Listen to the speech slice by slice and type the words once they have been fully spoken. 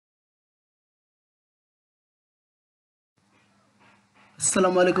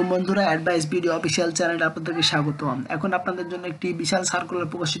আসসালামু আলাইকুম বন্ধুরা, অ্যাডভাইস ভিডিও অফিসিয়াল চ্যানেলে আপনাদেরকে স্বাগতম। এখন আপনাদের জন্য একটি বিশাল সার্কুলার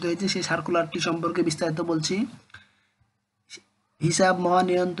প্রকাশিত হয়েছে। সেই সার্কুলারটি সম্পর্কে বিস্তারিত বলছি। হিসাব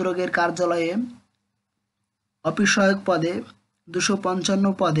মহানিয়ন্ত্রকের কার্যালয়ে অফিস সহায়ক পদে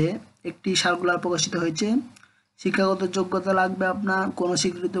 255 পদে একটি সার্কুলার প্রকাশিত হয়েছে। শিক্ষাগত যোগ্যতা লাগবে আপনার কোনো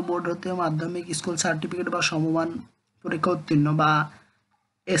স্বীকৃত বোর্ড হতে মাধ্যমিক স্কুল সার্টিফিকেট বা সমমান পরীক্ষা উত্তীর্ণ বা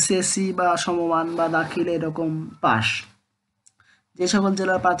এসএসসি বা সমমান বা দাখিল এরকম পাস। যে সকল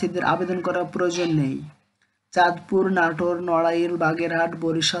জেলার প্রার্থীদের আবেদন করার প্রয়োজন নেই: চাঁদপুর, নাটোর, নড়াইল, বাগেরহাট,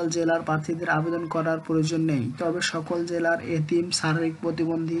 বরিশাল জেলার প্রার্থীদের আবেদন করার প্রয়োজন নেই। তবে সকল জেলার এতিম, শারীরিক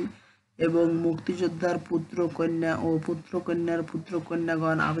প্রতিবন্ধী এবং মুক্তিযোদ্ধার পুত্র কন্যা ও পুত্র-কন্যার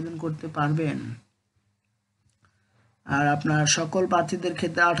পুত্র-কন্যাগণ আবেদন করতে পারবেন। আর আপনার সকল প্রার্থীদের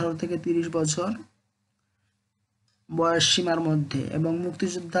ক্ষেত্রে 18 থেকে 30 বছর বয়স সীমার মধ্যে এবং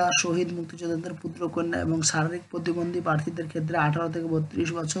মুক্তিযোদ্ধা, শহীদ মুক্তিযোদ্ধাদের পুত্র-কন্যা এবং শারীরিক প্রতিবন্ধী প্রার্থীদের ক্ষেত্রে 18 থেকে 32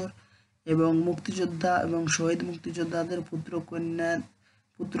 বছর এবং মুক্তিযোদ্ধা এবং শহীদ মুক্তিযোদ্ধাদের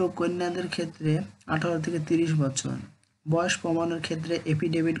পুত্র-কন্যাদের ক্ষেত্রে 18 থেকে 30 বছর। বয়স প্রমাণের ক্ষেত্রে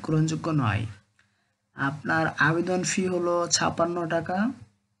এফিডেভিট গ্রহণযোগ্য নয়। আপনার আবেদন ফি হলো 56 টাকা।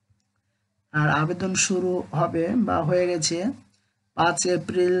 আর আবেদন শুরু হবে বা হয়ে গেছে 5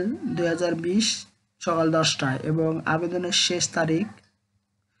 এপ্রিল 2020 সকাল 10টায় এবং আবেদনের শেষ তারিখ,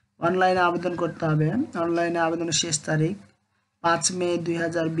 অনলাইনে আবেদন করতে হবে। অনলাইনে আবেদনের শেষ তারিখ 5 মে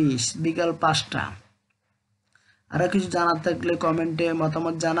 2020 বিকাল 5টা। আরও কিছু জানার থাকলে কমেন্টে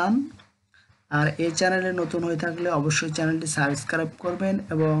মতামত জানান। আর এই চ্যানেলে নতুন হয়ে থাকলে অবশ্যই চ্যানেলটি সাবস্ক্রাইব করবেন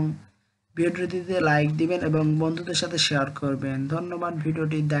এবং ভিডিওটিতে লাইক দিবেন এবং বন্ধুদের সাথে শেয়ার করবেন। ধন্যবাদ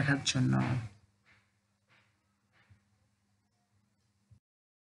ভিডিওটি দেখার জন্য।